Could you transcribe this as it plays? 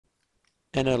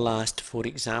In our last 4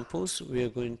 examples, we are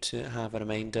going to have a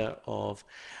reminder of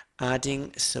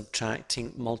adding,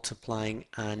 subtracting, multiplying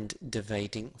and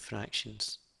dividing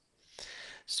fractions.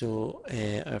 So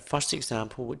our first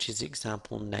example, which is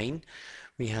example 9,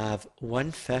 we have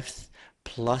 1/5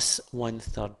 plus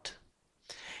 1/3.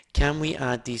 Can we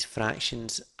add these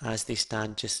fractions as they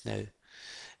stand just now?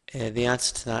 The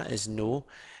answer to that is no.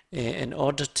 In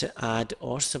order to add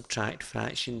or subtract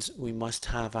fractions, we must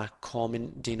have a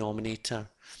common denominator.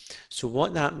 So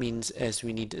what that means is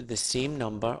we need the same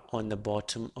number on the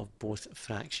bottom of both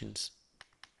fractions.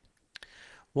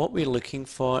 What we're looking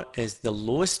for is the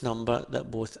lowest number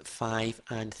that both 5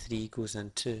 and 3 goes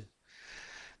into.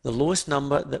 The lowest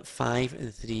number that 5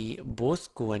 and 3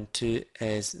 both go into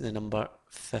is the number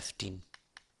 15.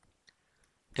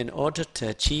 In order to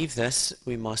achieve this,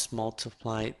 we must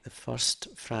multiply the first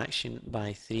fraction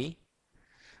by 3.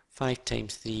 5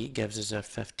 times 3 gives us our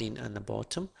 15 on the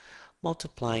bottom,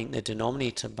 multiplying the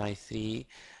denominator by 3.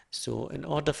 So in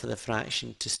order for the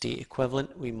fraction to stay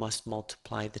equivalent, we must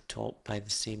multiply the top by the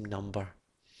same number.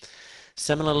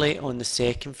 Similarly on the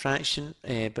second fraction,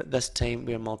 but this time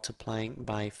we are multiplying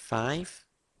by 5,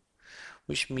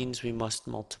 which means we must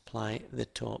multiply the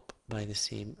top by the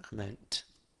same amount.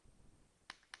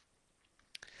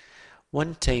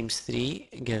 1 times 3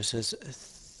 gives us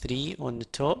 3 on the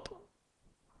top,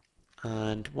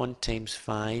 and 1 times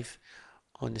 5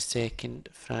 on the second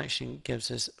fraction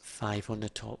gives us 5 on the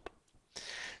top.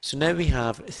 So now we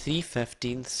have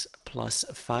 3/15 plus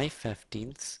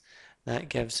 5/15. That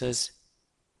gives us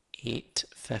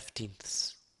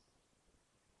 8/15.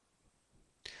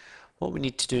 What we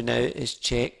need to do now is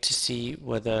check to see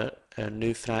whether our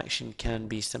new fraction can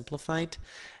be simplified.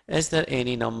 Is there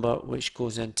any number which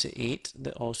goes into 8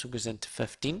 that also goes into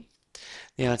 15?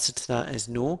 The answer to that is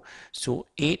no, so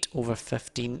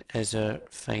 8/15 is our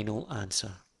final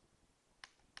answer.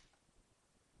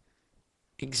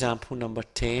 Example number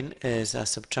 10 is a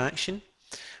subtraction.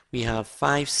 We have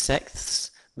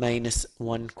 5/6 minus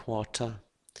 1/4.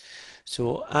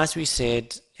 So as we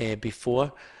said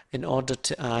before, in order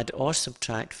to add or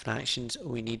subtract fractions,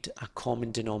 we need a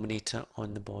common denominator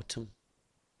on the bottom.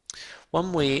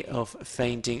 One way of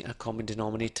finding a common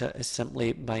denominator is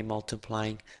simply by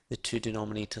multiplying the two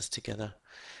denominators together.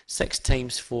 6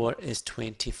 times 4 is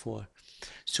 24.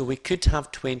 So we could have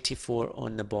 24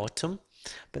 on the bottom,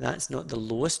 but that's not the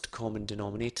lowest common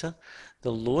denominator.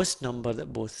 The lowest number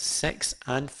that both 6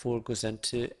 and 4 goes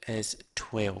into is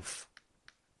 12.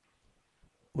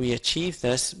 We achieve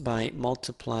this by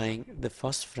multiplying the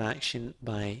first fraction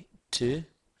by 2,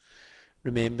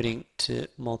 remembering to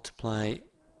multiply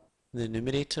the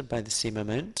numerator by the same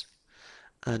amount,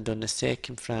 and on the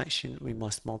second fraction we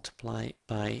must multiply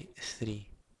by 3.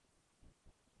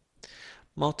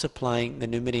 Multiplying the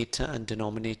numerator and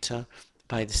denominator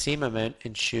by the same amount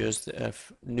ensures that our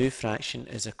new fraction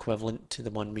is equivalent to the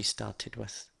one we started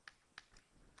with.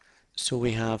 So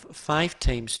we have 5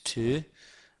 times 2,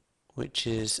 which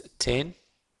is 10,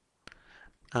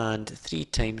 and 3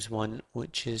 times 1,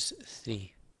 which is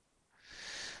 3.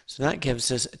 So that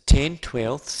gives us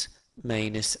 10/12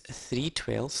 minus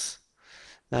 3/12.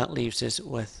 That leaves us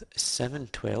with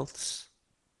 7/12.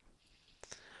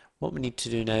 What we need to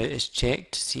do now is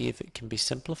check to see if it can be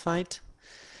simplified.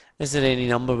 Is there any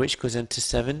number which goes into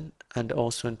 7 and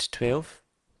also into 12?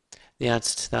 The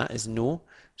answer to that is no,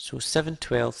 so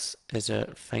 7/12 is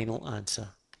our final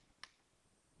answer.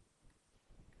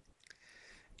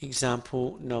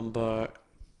 Example number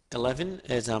 11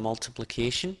 is a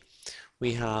multiplication.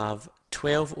 We have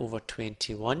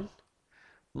 12/21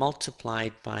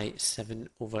 multiplied by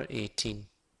 7/18.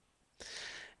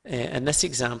 In this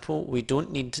example, we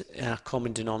don't need a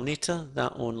common denominator.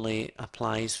 That only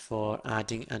applies for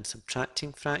adding and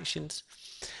subtracting fractions.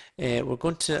 We're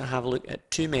going to have a look at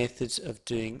two methods of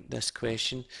doing this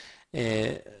question.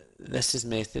 This is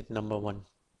method number 1.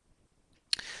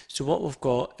 So what we've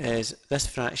got is this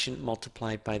fraction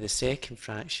multiplied by the second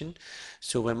fraction.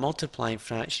 So when multiplying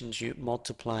fractions, you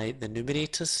multiply the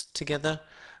numerators together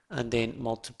and then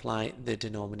multiply the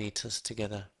denominators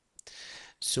together.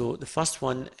 So the first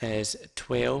one is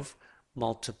 12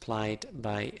 multiplied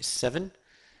by 7.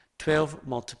 12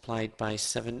 multiplied by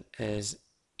 7 is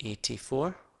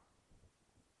 84.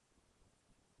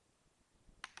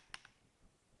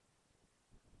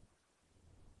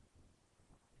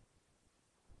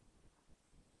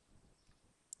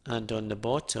 And on the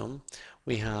bottom,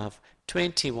 we have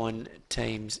 21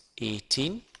 times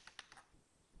 18,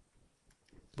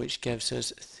 which gives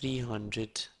us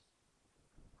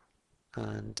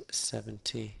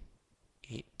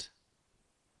 378.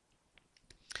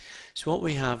 So what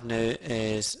we have now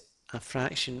is a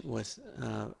fraction with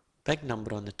a big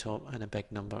number on the top and a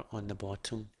big number on the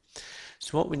bottom.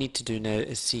 So what we need to do now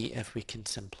is see if we can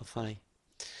simplify.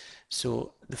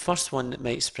 So the first one that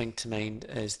might spring to mind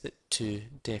is that 2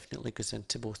 definitely goes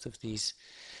into both of these.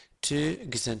 2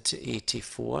 goes into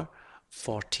 84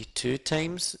 42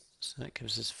 times, so that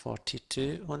gives us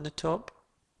 42 on the top.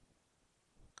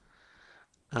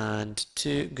 And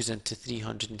 2 goes into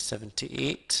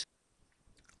 378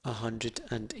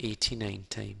 189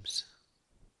 times.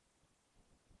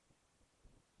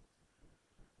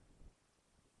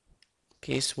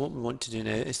 Okay, so what we want to do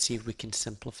now is see if we can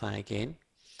simplify again.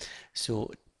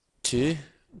 So 2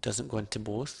 doesn't go into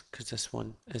both because this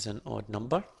one is an odd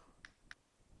number.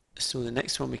 So the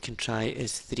next one we can try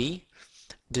is 3.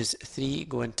 Does 3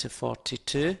 go into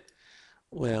 42?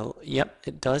 Well, yep,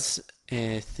 it does.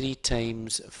 3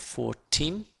 times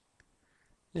 14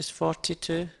 is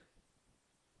 42.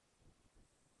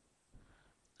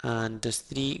 And does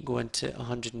 3 go into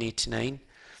 189?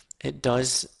 It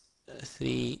does.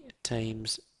 3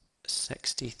 times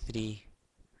 63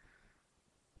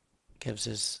 gives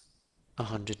us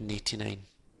 189.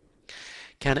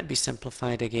 Can it be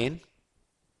simplified again?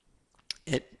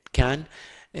 It can.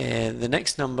 The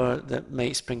next number that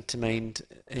might spring to mind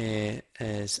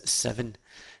is 7.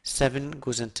 7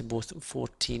 goes into both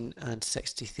 14 and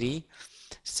 63.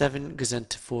 7 goes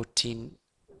into 14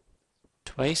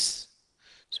 twice,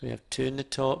 so we have 2 in the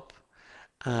top,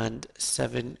 and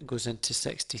 7 goes into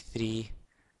 63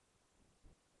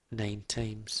 9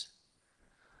 times,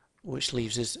 which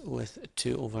leaves us with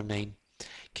 2 over 9.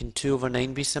 Can 2 over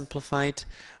 9 be simplified?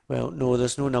 Well, no,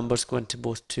 there's no numbers going to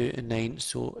both 2 and 9,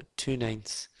 so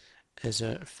 2/9 is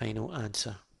our final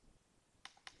answer.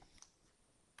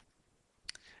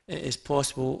 It is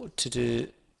possible to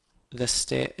do this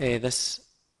step, this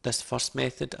first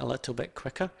method a little bit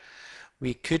quicker.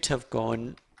 We could have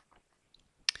going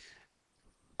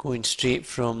straight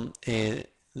from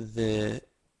the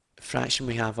fraction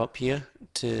we have up here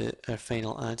to our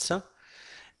final answer.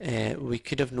 We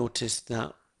could have noticed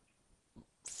that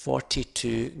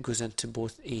 42 goes into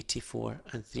both 84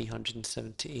 and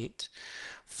 378.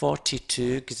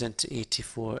 42 goes into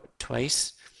 84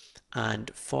 twice,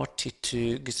 and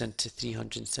 42 goes into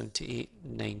 378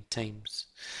 9 times.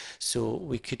 So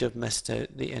we could have missed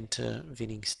out the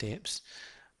intervening steps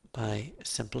by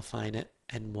simplifying it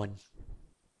in one.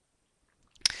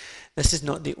 This is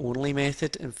not the only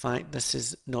method. In fact, this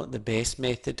is not the best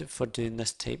method for doing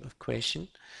this type of question.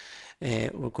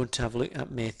 We're going to have a look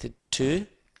at method 2.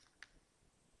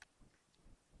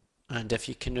 And if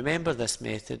you can remember this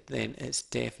method, then it's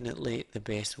definitely the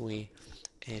best way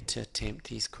to attempt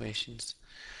these questions.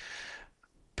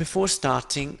 Before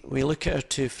starting, we look at our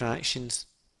two fractions.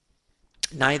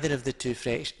 Neither of the two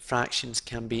fractions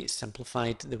can be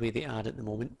simplified the way they are at the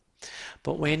moment.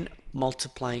 But when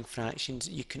multiplying fractions,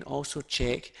 you can also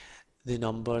check the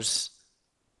numbers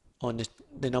on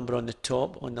the number on the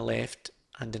top on the left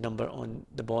and the number on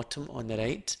the bottom on the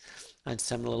right, and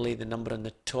similarly the number on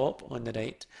the top on the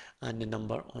right and the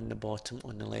number on the bottom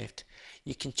on the left.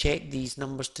 You can check these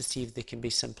numbers to see if they can be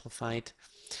simplified.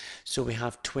 So we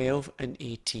have 12 and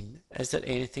 18. Is there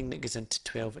anything that goes into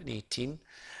 12 and 18?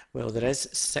 Well, there is.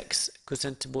 6 goes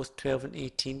into both 12 and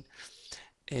 18.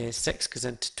 6 goes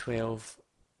into 12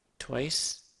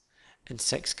 twice, and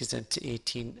 6 goes into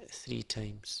 18 3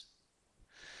 times.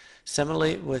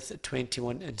 Similarly with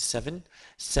 21 and 7,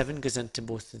 7 goes into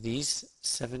both of these,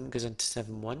 7 goes into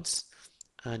 7 once,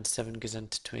 and 7 goes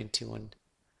into 21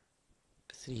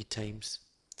 3 times.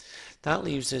 That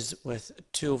leaves us with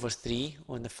 2 over 3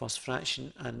 on the first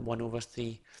fraction and 1 over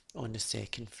 3 on the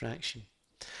second fraction.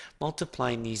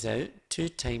 Multiplying these out, 2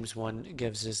 times 1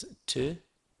 gives us 2,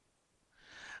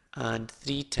 and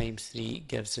 3 times 3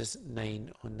 gives us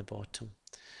 9 on the bottom.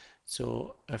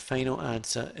 So our final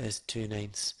answer is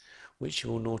 2/9, which you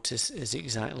will notice is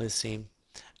exactly the same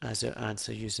as our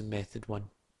answer using method 1.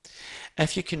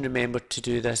 If you can remember to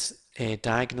do this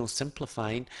diagonal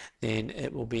simplifying, then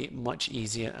it will be much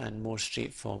easier and more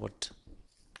straightforward.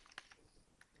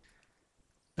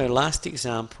 Our last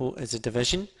example is a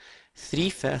division,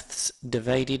 3/5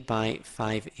 divided by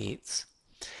 5/8.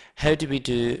 How do we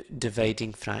do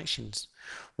dividing fractions?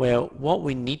 Well, what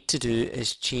we need to do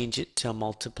is change it to a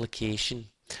multiplication,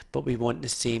 but we want the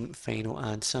same final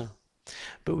answer.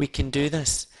 But we can do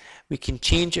this. We can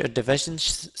change our division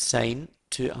sign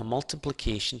to a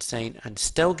multiplication sign and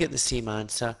still get the same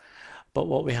answer, but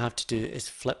what we have to do is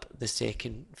flip the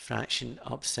second fraction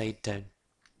upside down.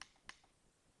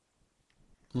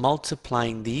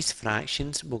 Multiplying these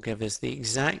fractions will give us the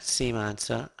exact same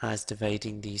answer as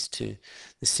dividing these two.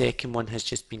 The second one has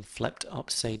just been flipped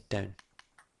upside down.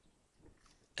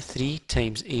 3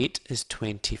 times 8 is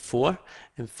 24,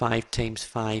 and 5 times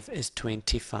 5 is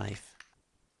 25.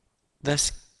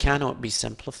 This cannot be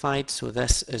simplified, so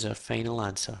this is our final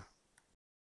answer.